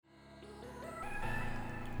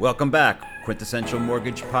Welcome back, Quintessential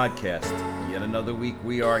Mortgage Podcast. Yet another week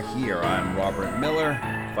we are here. I'm Robert Miller,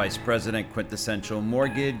 Vice President, Quintessential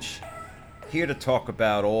Mortgage, here to talk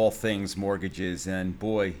about all things mortgages. And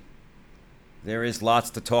boy, there is lots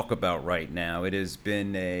to talk about right now. It has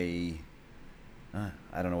been I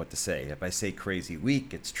don't know what to say. If I say crazy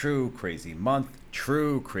week, it's true. Crazy month,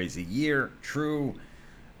 true. Crazy year, true.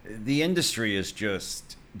 The industry is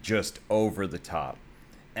just over the top.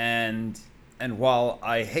 And while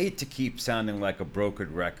I hate to keep sounding like a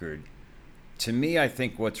broken record, to me, I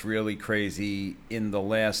think what's really crazy in the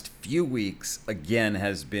last few weeks, again,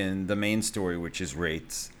 has been the main story, which is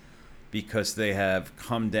rates, because they have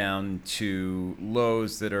come down to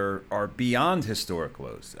lows that are beyond historic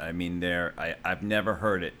lows. I mean, I've never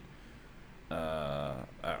heard it. Heard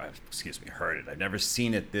it. I've never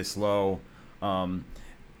seen it this low.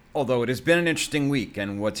 Although it has been an interesting week,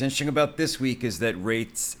 and what's interesting about this week is that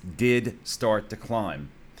rates did start to climb.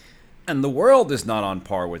 And the world is not on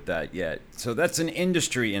par with that yet. So that's an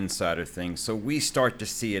industry insider thing. So we start to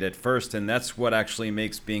see it at first, and that's what actually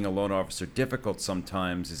makes being a loan officer difficult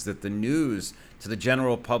sometimes, is that the news to the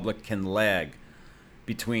general public can lag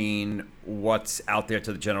between what's out there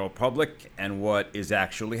to the general public and what is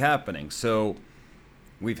actually happening. So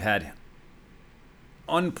we've had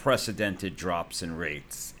unprecedented drops in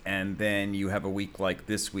rates, and then you have a week like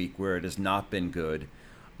this week where it has not been good,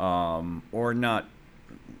 not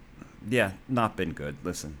been good.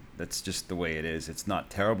 Listen, that's just the way it is. It's not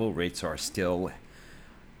terrible. Rates are still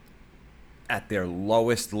at their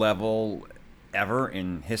lowest level ever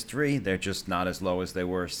in history. They're just not as low as they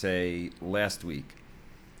were, say, last week.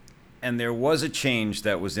 And there was a change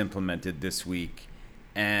that was implemented this week,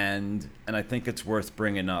 and I think it's worth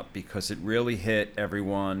bringing up because it really hit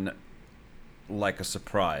everyone like a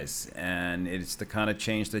surprise, and it's the kind of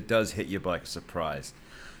change that does hit you like a surprise.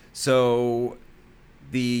 So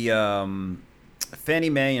the Fannie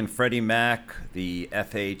Mae and Freddie Mac, the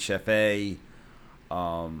FHFA,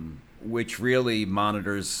 which really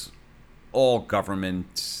monitors all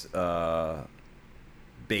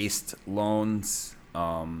government-based loans,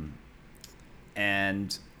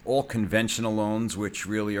 and all conventional loans, which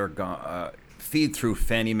really are feed through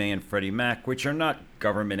Fannie Mae and Freddie Mac, which are not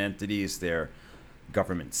government entities. They're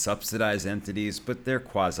government-subsidized entities, but they're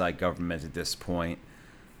quasi-government at this point.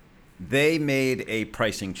 They made a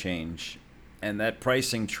pricing change, and that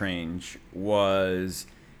pricing change was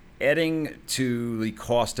adding to the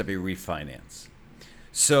cost of a refinance.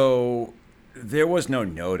 So there was no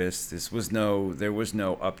notice. There was no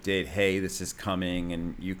update. Hey, this is coming,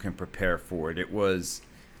 and you can prepare for it. It was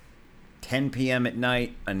 10 p.m. at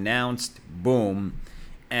night, announced, boom.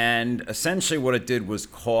 And essentially what it did was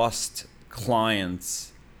cost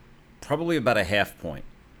clients probably about a half point.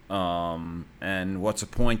 And what's a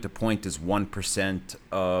point? A point is 1%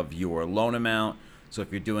 of your loan amount. So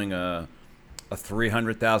if you're doing a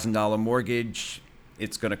 $300,000 mortgage,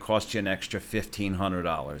 it's going to cost you an extra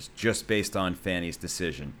 $1,500 just based on Fannie's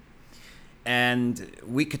decision. And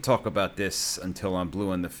we could talk about this until I'm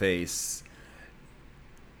blue in the face.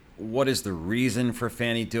 What is the reason for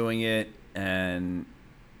Fannie doing it, and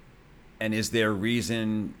is their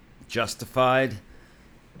reason justified?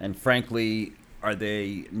 And frankly, are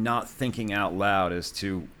they not thinking out loud as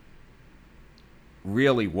to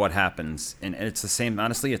really what happens? And it's the same,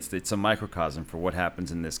 honestly, it's a microcosm for what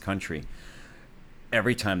happens in this country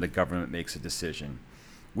every time the government makes a decision,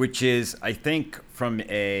 which is, I think, from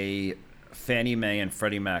a Fannie Mae and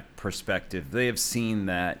Freddie Mac perspective, they have seen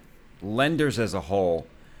that lenders as a whole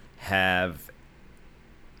have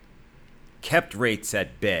kept rates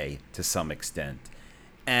at bay to some extent.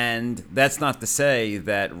 And that's not to say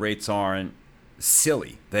that rates aren't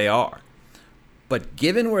silly. They are. But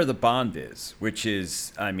given where the bond is, which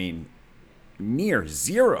is, near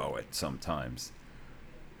zero at sometimes,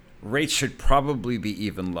 rates should probably be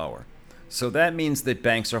even lower. So that means that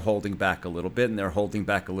banks are holding back a little bit, and they're holding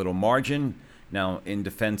back a little margin. Now, in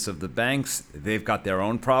defense of the banks, they've got their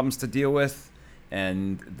own problems to deal with,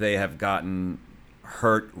 and they have gotten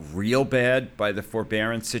hurt real bad by the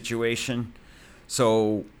forbearance situation.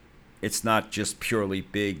 So it's not just purely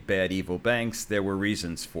big, bad, evil banks. There were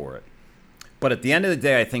reasons for it. But at the end of the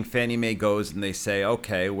day, I think Fannie Mae goes and they say,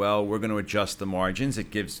 okay, well, we're going to adjust the margins.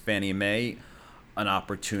 It gives Fannie Mae an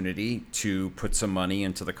opportunity to put some money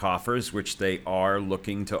into the coffers, which they are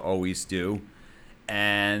looking to always do,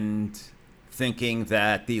 and thinking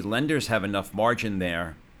that the lenders have enough margin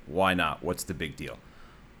there. Why not? What's the big deal?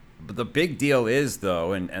 But the big deal is,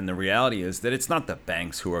 though, and the reality is that it's not the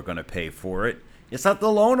banks who are going to pay for it. It's not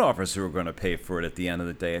the loan officers who are going to pay for it at the end of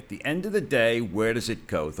the day. At the end of the day, where does it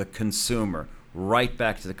go? The consumer, right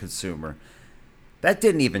back to the consumer. That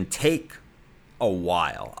didn't even take a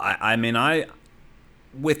while. I mean,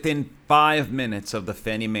 within 5 minutes of the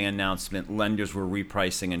Fannie Mae announcement, lenders were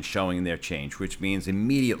repricing and showing their change, which means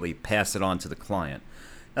immediately pass it on to the client.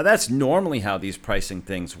 Now, that's normally how these pricing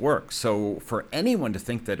things work. So for anyone to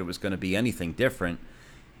think that it was going to be anything different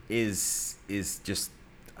is just,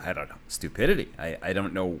 I don't know, stupidity. I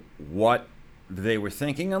don't know what they were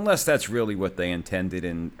thinking, unless that's really what they intended,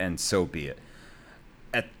 and so be it.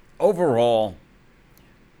 Overall,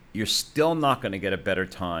 you're still not going to get a better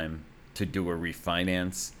time to do a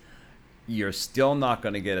refinance. You're still not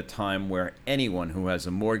going to get a time where anyone who has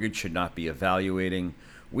a mortgage should not be evaluating.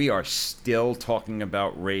 We are still talking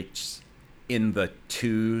about rates in the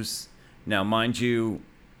twos. Now, mind you,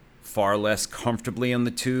 far less comfortably in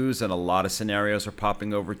the twos, and a lot of scenarios are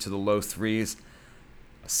popping over to the low threes.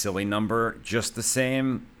 A silly number, just the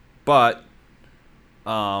same, but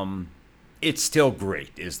it's still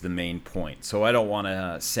great is the main point. So I don't want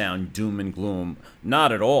to sound doom and gloom.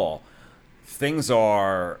 Not at all. Things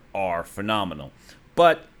are phenomenal.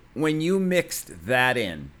 But when you mixed that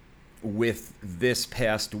in with this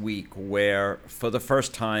past week, where for the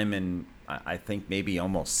first time in, I think, maybe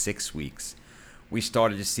almost 6 weeks, we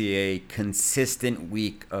started to see a consistent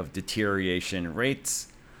week of deterioration in rates,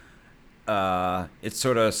 it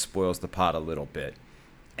sort of spoils the pot a little bit.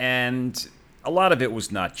 And a lot of it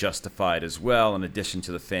was not justified as well. In addition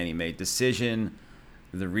to the Fannie Mae decision,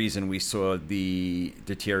 the reason we saw the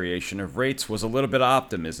deterioration of rates was a little bit of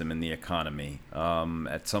optimism in the economy.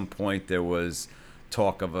 At some point, there was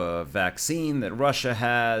talk of a vaccine that Russia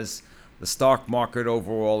has. The stock market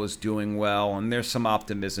overall is doing well, and there's some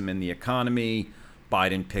optimism in the economy.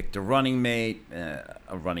 Biden picked a running mate.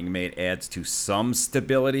 A running mate adds to some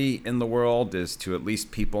stability in the world, as to at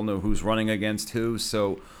least people know who's running against who.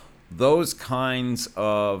 So those kinds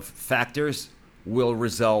of factors will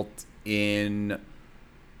result in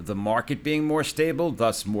the market being more stable,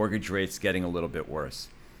 thus mortgage rates getting a little bit worse.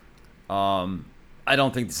 I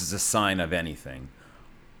don't think this is a sign of anything.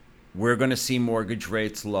 We're going to see mortgage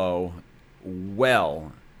rates low,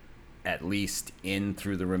 well, at least in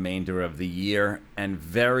through the remainder of the year, and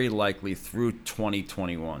very likely through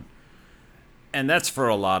 2021. And that's for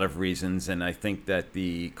a lot of reasons, and I think that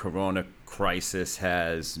the corona crisis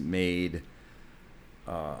has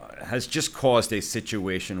just caused a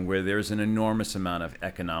situation where there's an enormous amount of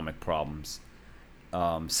economic problems,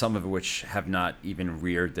 some of which have not even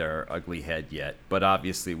reared their ugly head yet. But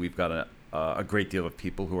obviously, we've got a great deal of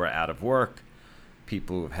people who are out of work,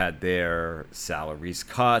 people who've had their salaries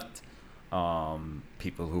cut,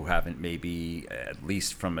 people who haven't, maybe, at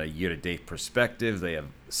least from a year-to-date perspective, they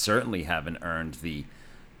certainly haven't earned the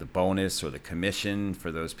bonus or the commission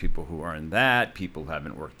for those people who earn that. People who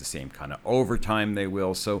haven't worked the same kind of overtime they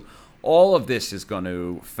will. So all of this is going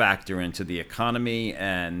to factor into the economy,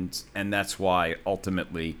 and that's why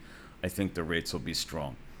ultimately I think the rates will be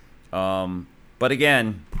strong. But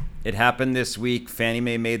again, it happened this week. Fannie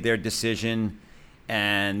Mae made their decision,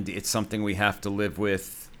 and it's something we have to live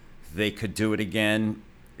with. They could do it again.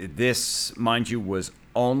 This, mind you, was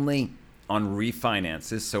only on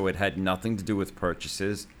refinances, so it had nothing to do with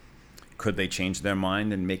purchases. Could they change their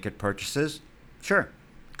mind and make it purchases? Sure.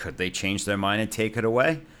 Could they change their mind and take it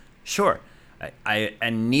away? Sure.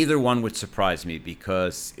 And neither one would surprise me,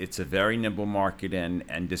 because it's a very nimble market,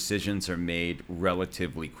 and decisions are made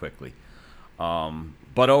relatively quickly.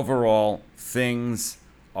 But overall, things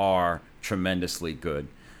are tremendously good.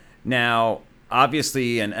 Now,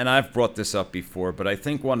 obviously, and I've brought this up before, but I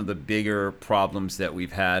think one of the bigger problems that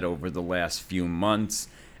we've had over the last few months,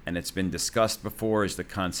 and it's been discussed before, is the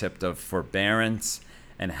concept of forbearance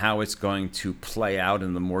and how it's going to play out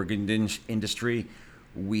in the mortgage industry.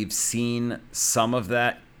 We've seen some of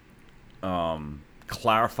that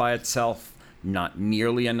clarify itself, not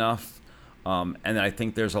nearly enough, and I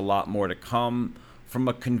think there's a lot more to come. From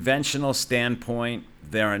a conventional standpoint,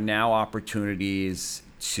 there are now opportunities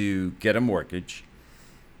to get a mortgage.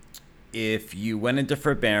 If you went into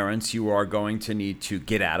forbearance, you are going to need to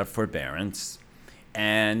get out of forbearance.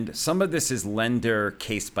 And some of this is lender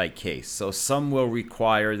case by case. So some will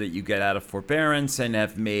require that you get out of forbearance and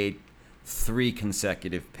have made 3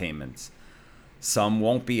 consecutive payments. Some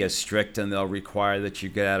won't be as strict, and they'll require that you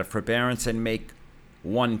get out of forbearance and make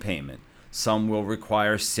 1 payment. Some will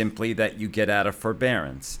require simply that you get out of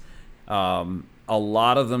forbearance. A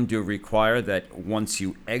lot of them do require that once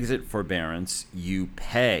you exit forbearance, you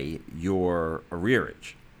pay your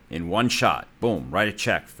arrearage in one shot. Boom, write a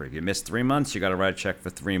check. For if you missed 3 months, you got to write a check for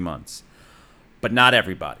 3 months. But not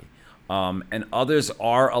everybody. And others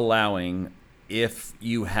are allowing, if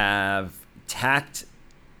you have tacked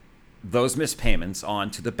those missed payments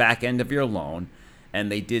onto the back end of your loan,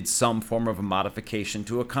 and they did some form of a modification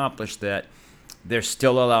to accomplish that. They're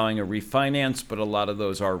still allowing a refinance, but a lot of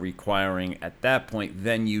those are requiring at that point,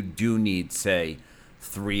 then you do need, say,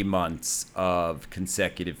 3 months of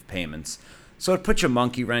consecutive payments. So it puts a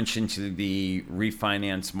monkey wrench into the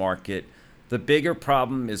refinance market. The bigger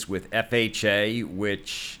problem is with FHA,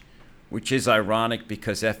 which is ironic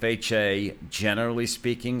because FHA, generally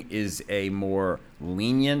speaking, is a more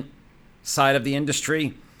lenient side of the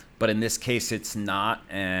industry, but in this case, it's not.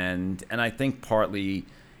 And I think partly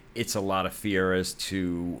it's a lot of fear as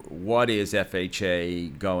to what is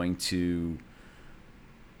FHA going to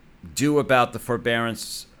do about the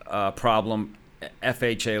forbearance problem.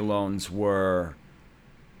 FHA loans were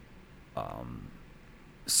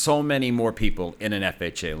so many more people in an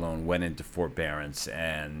FHA loan went into forbearance,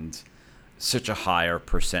 and such a higher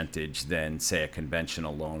percentage than, say, a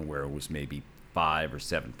conventional loan where it was maybe 5 or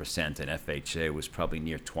 7%, and FHA was probably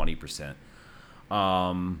near 20%.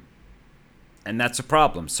 And that's a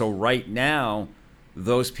problem. So right now,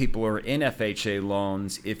 those people are in FHA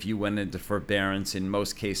loans. If you went into forbearance, in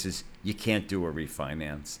most cases, you can't do a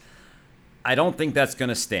refinance. I don't think that's going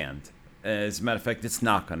to stand. As a matter of fact, it's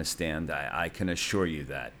not going to stand. I can assure you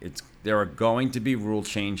that. There are going to be rule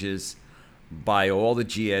changes by all the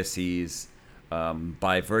GSEs,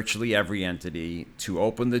 by virtually every entity, to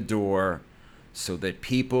open the door so that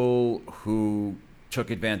people who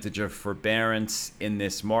took advantage of forbearance in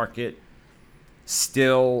this market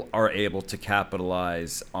still are able to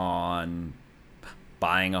capitalize on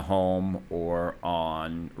buying a home or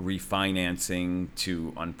on refinancing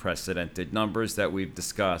to unprecedented numbers that we've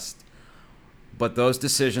discussed. But those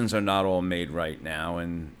decisions are not all made right now,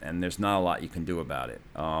 and there's not a lot you can do about it.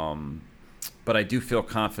 But I do feel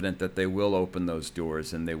confident that they will open those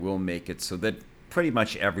doors, and they will make it so that pretty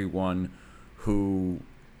much everyone who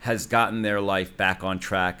has gotten their life back on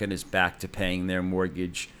track and is back to paying their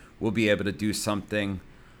mortgage will be able to do something.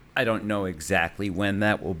 I don't know exactly when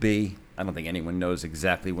that will be. I don't think anyone knows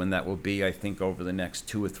exactly when that will be. I think over the next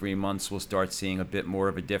 2 or 3 months, we'll start seeing a bit more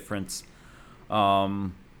of a difference.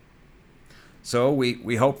 So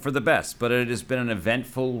we hope for the best, but it has been an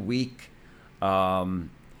eventful week.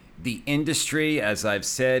 The industry, as I've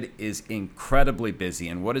said, is incredibly busy.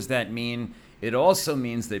 And what does that mean? It also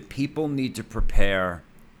means that people need to prepare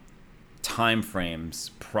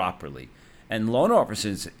timeframes properly. And loan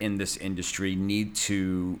officers in this industry need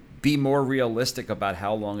to be more realistic about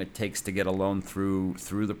how long it takes to get a loan through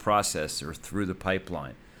the process or through the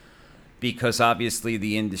pipeline. Because obviously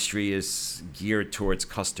the industry is geared towards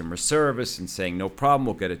customer service and saying, no problem,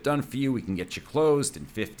 we'll get it done for you. We can get you closed in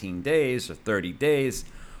 15 days or 30 days,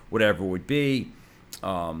 whatever it would be.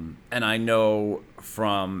 And I know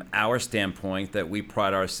from our standpoint that we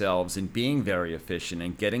pride ourselves in being very efficient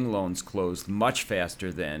and getting loans closed much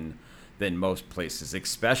faster than most places,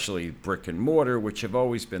 especially brick and mortar, which have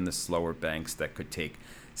always been the slower banks that could take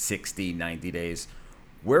 60, 90 days.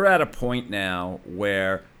 We're at a point now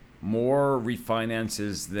where more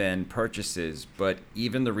refinances than purchases, but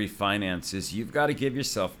even the refinances, you've got to give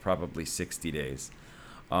yourself probably 60 days.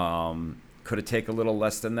 Could it take a little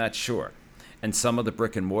less than that? Sure. And some of the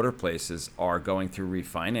brick and mortar places are going through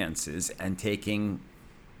refinances and taking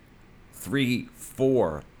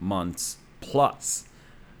 3-4 months plus.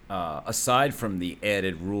 Aside from the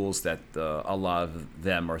added rules that a lot of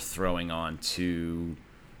them are throwing on to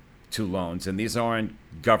loans. And these aren't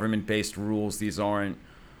government-based rules. These aren't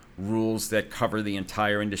rules that cover the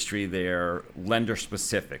entire industry. They're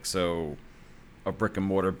lender-specific. So a brick and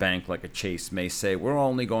mortar bank like a Chase may say, we're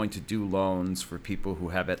only going to do loans for people who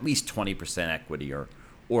have at least 20% equity or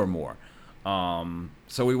more.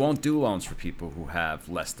 So we won't do loans for people who have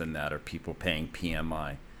less than that or people paying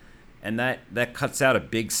PMI. And that cuts out a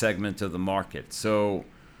big segment of the market. So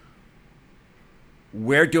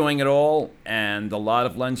we're doing it all, and a lot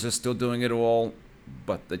of lenders are still doing it all,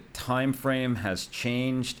 but the time frame has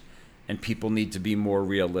changed, and people need to be more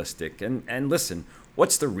realistic. And listen,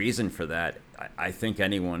 what's the reason for that? I think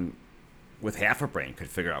anyone with half a brain could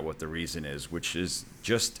figure out what the reason is, which is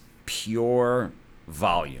just pure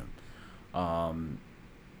volume.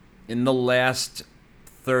 In the last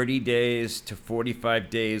 30 days to 45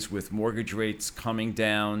 days, with mortgage rates coming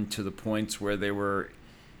down to the points where they were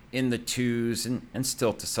in the twos and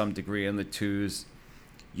still to some degree in the twos,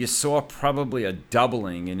 you saw probably a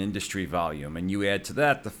doubling in industry volume. And you add to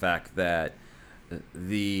that the fact that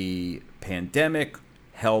the pandemic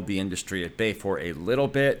held the industry at bay for a little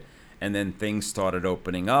bit, and then things started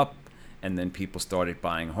opening up, and then people started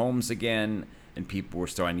buying homes again, and people were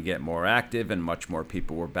starting to get more active, and much more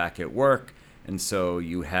people were back at work. And so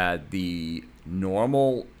you had the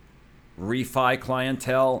normal refi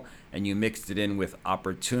clientele, and you mixed it in with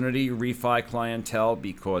opportunity refi clientele,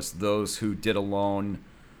 because those who did a loan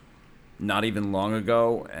not even long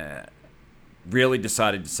ago really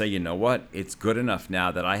decided to say, you know what, it's good enough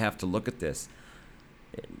now that I have to look at this.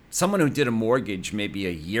 Someone who did a mortgage maybe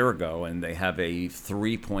a year ago and they have a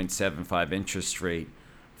 3.75 interest rate,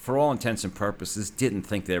 for all intents and purposes, didn't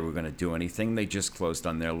think they were going to do anything. They just closed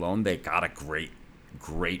on their loan. They got a great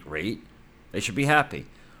rate. They should be happy.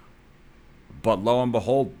 But lo and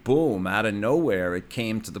behold, boom, out of nowhere, it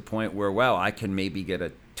came to the point where, well, I can maybe get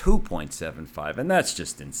a 2.75, and that's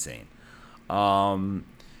just insane.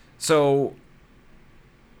 So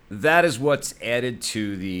that is what's added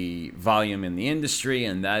to the volume in the industry,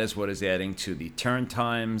 and that is what is adding to the turn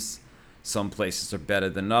times. Some places are better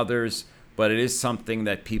than others, but it is something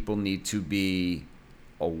that people need to be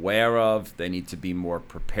aware of. They need to be more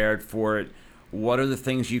prepared for it. What are the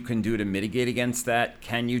things you can do to mitigate against that?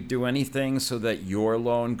 Can you do anything so that your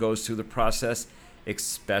loan goes through the process,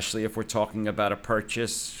 especially if we're talking about a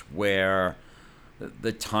purchase where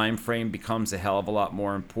the time frame becomes a hell of a lot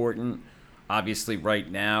more important? Obviously,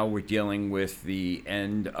 right now, we're dealing with the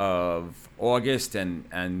end of August,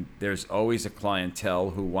 and there's always a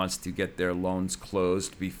clientele who wants to get their loans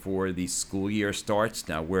closed before the school year starts.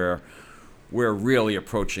 Now, we're really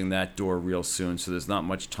approaching that door real soon, so there's not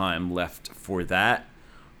much time left for that.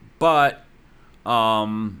 But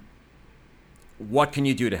what can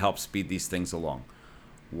you do to help speed these things along?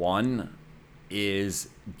 One is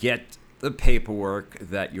get the paperwork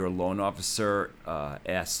that your loan officer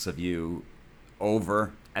asks of you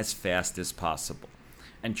over as fast as possible,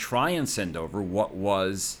 and try and send over what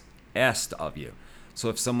was asked of you. So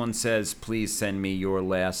if someone says, please send me your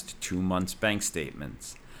last 2 months bank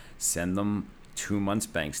statements, send them 2 months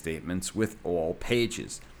bank statements with all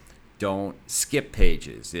pages. Don't skip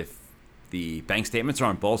pages. If the bank statements are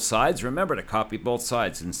on both sides, remember to copy both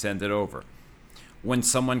sides and send it over. When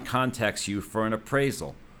someone contacts you for an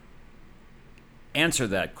appraisal, answer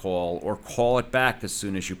that call or call it back as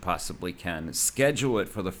soon as you possibly can. Schedule it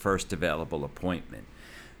for the first available appointment,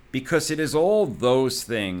 because it is all those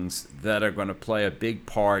things that are going to play a big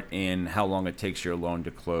part in how long it takes your loan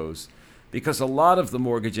to close, because a lot of the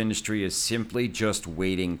mortgage industry is simply just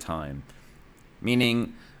waiting time,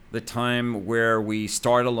 meaning the time where we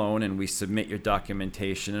start a loan and we submit your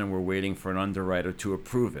documentation and we're waiting for an underwriter to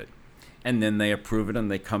approve it. And then they approve it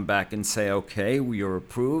and they come back and say, okay, you're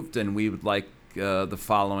approved and we would like the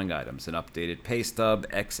following items: an updated pay stub,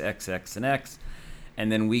 X, and X. And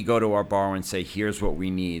then we go to our borrower and say, here's what we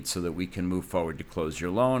need so that we can move forward to close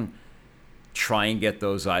your loan. Try and get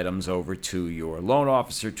those items over to your loan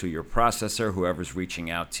officer, to your processor, whoever's reaching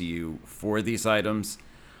out to you for these items,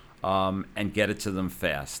 and get it to them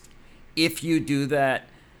fast. If you do that,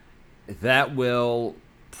 that will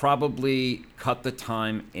probably cut the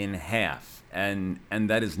time in half. And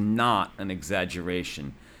that is not an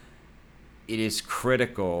exaggeration. It is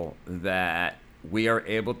critical that we are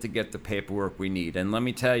able to get the paperwork we need. And let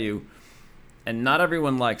me tell you, and not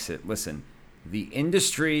everyone likes it. Listen, the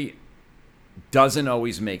industry doesn't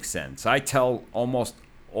always make sense. I tell almost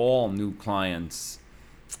all new clients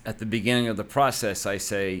at the beginning of the process, I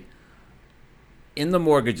say, in the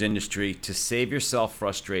mortgage industry, to save yourself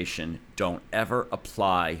frustration, don't ever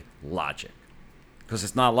apply logic, because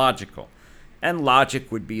it's not logical. And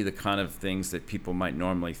logic would be the kind of things that people might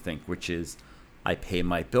normally think, which is, I pay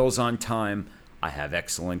my bills on time, I have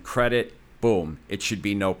excellent credit, boom, it should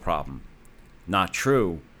be no problem. Not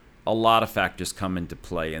true. A lot of factors come into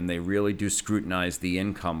play, and they really do scrutinize the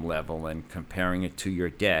income level and comparing it to your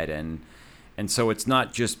debt. And so it's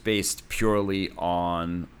not just based purely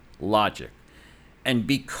on logic. And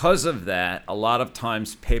because of that, a lot of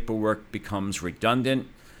times paperwork becomes redundant.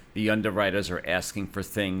 The underwriters are asking for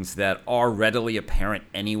things that are readily apparent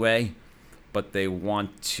anyway, but they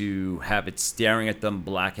want to have it staring at them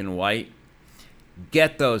black and white.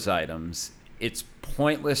 Get those items. It's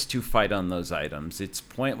pointless to fight on those items. It's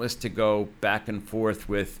pointless to go back and forth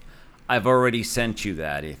with, I've already sent you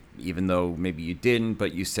that, even though maybe you didn't,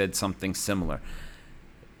 but you said something similar.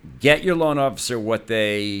 Get your loan officer what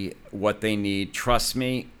they need. Trust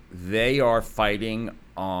me, they are fighting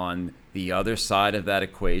on the other side of that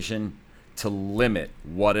equation to limit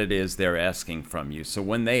what it is they're asking from you. So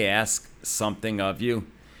when they ask something of you,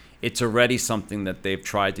 it's already something that they've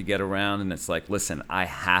tried to get around, and it's like, listen, I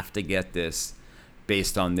have to get this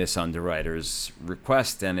based on this underwriter's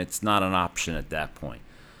request, and it's not an option at that point.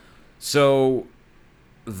 So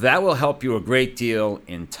that will help you a great deal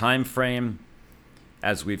in time frame.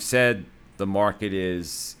 As we've said, the market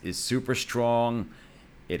is super strong.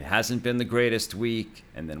 It hasn't been the greatest week,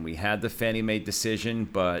 and then we had the Fannie Mae decision,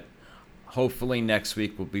 but Hopefully next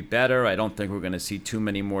week will be better. I don't think we're going to see too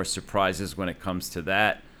many more surprises when it comes to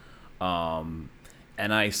that. And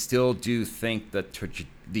I still do think that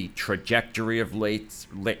the trajectory of rates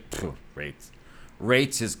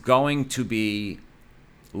is going to be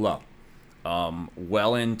low.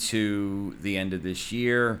 Well into the end of this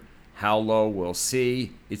year. How low, we'll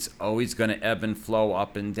see. It's always going to ebb and flow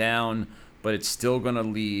up and down, but it's still going to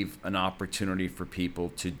leave an opportunity for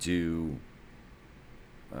people to do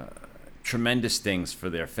tremendous things for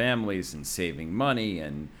their families and saving money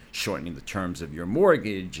and shortening the terms of your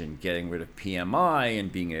mortgage and getting rid of PMI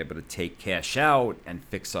and being able to take cash out and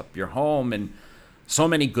fix up your home and so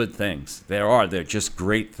many good things. They're just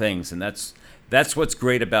great things. And that's what's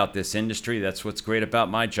great about this industry. That's what's great about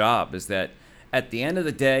my job, is that at the end of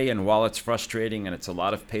the day, and while it's frustrating and it's a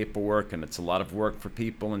lot of paperwork and it's a lot of work for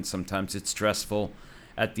people and sometimes it's stressful,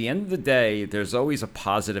 at the end of the day, there's always a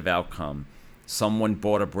positive outcome. Someone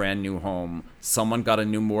bought a brand new home. Someone got a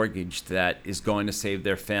new mortgage that is going to save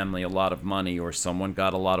their family a lot of money, or someone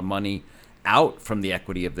got a lot of money out from the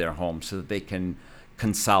equity of their home so that they can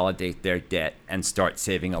consolidate their debt and start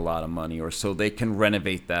saving a lot of money, or so they can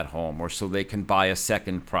renovate that home, or so they can buy a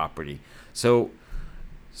second property. So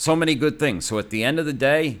many good things. So at the end of the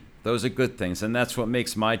day, those are good things. And that's what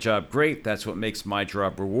makes my job great. That's what makes my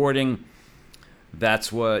job rewarding.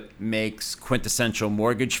 That's what makes Quintessential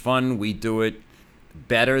Mortgage fun. We do it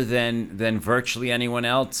better than virtually anyone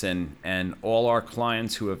else. And all our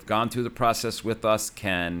clients who have gone through the process with us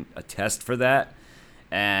can attest for that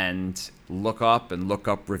and look up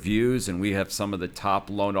reviews. And we have some of the top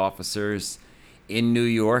loan officers in New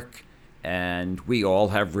York. And we all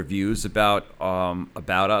have reviews about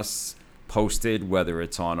us posted, whether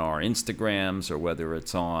it's on our Instagrams or whether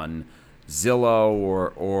it's on Zillow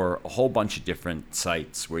or a whole bunch of different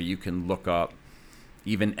sites where you can look up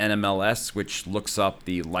even NMLS, which looks up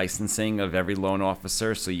the licensing of every loan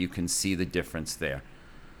officer, so you can see the difference there.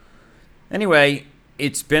 Anyway,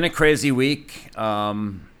 it's been a crazy week.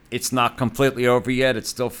 It's not completely over yet. It's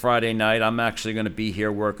still Friday night. I'm actually going to be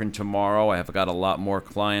here working tomorrow. I have got a lot more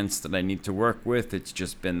clients that I need to work with. It's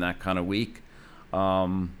just been that kind of week.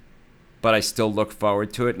 But I still look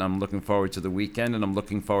forward to it, and I'm looking forward to the weekend, and I'm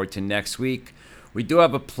looking forward to next week. We do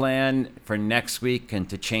have a plan for next week, and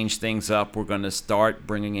to change things up, we're going to start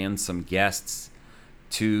bringing in some guests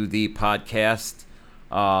to the podcast.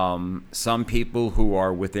 Some people who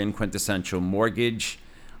are within Quintessential Mortgage,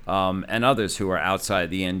 and others who are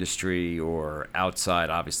outside the industry or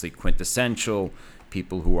outside, obviously, Quintessential,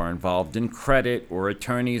 people who are involved in credit or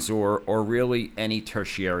attorneys or really any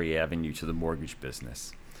tertiary avenue to the mortgage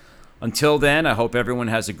business. Until then, I hope everyone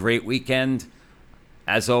has a great weekend.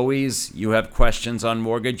 As always, you have questions on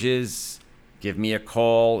mortgages, give me a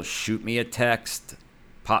call, shoot me a text,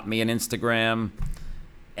 pop me an Instagram,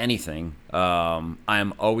 anything.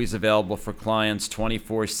 I'm always available for clients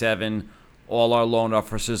 24/7. All our loan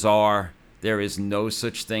officers are. There is no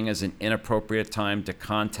such thing as an inappropriate time to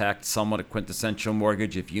contact someone at Quintessential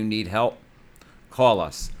Mortgage. If you need help, call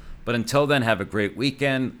us. But until then, have a great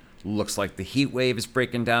weekend. Looks like the heat wave is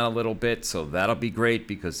breaking down a little bit, so that'll be great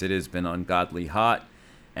because it has been ungodly hot.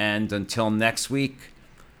 And until next week,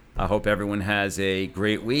 I hope everyone has a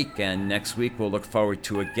great week. And next week, we'll look forward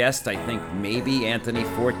to a guest. I think maybe Anthony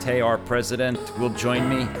Forte, our president, will join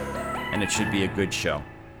me, and it should be a good show.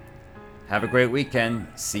 Have a great weekend.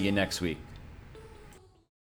 See you next week.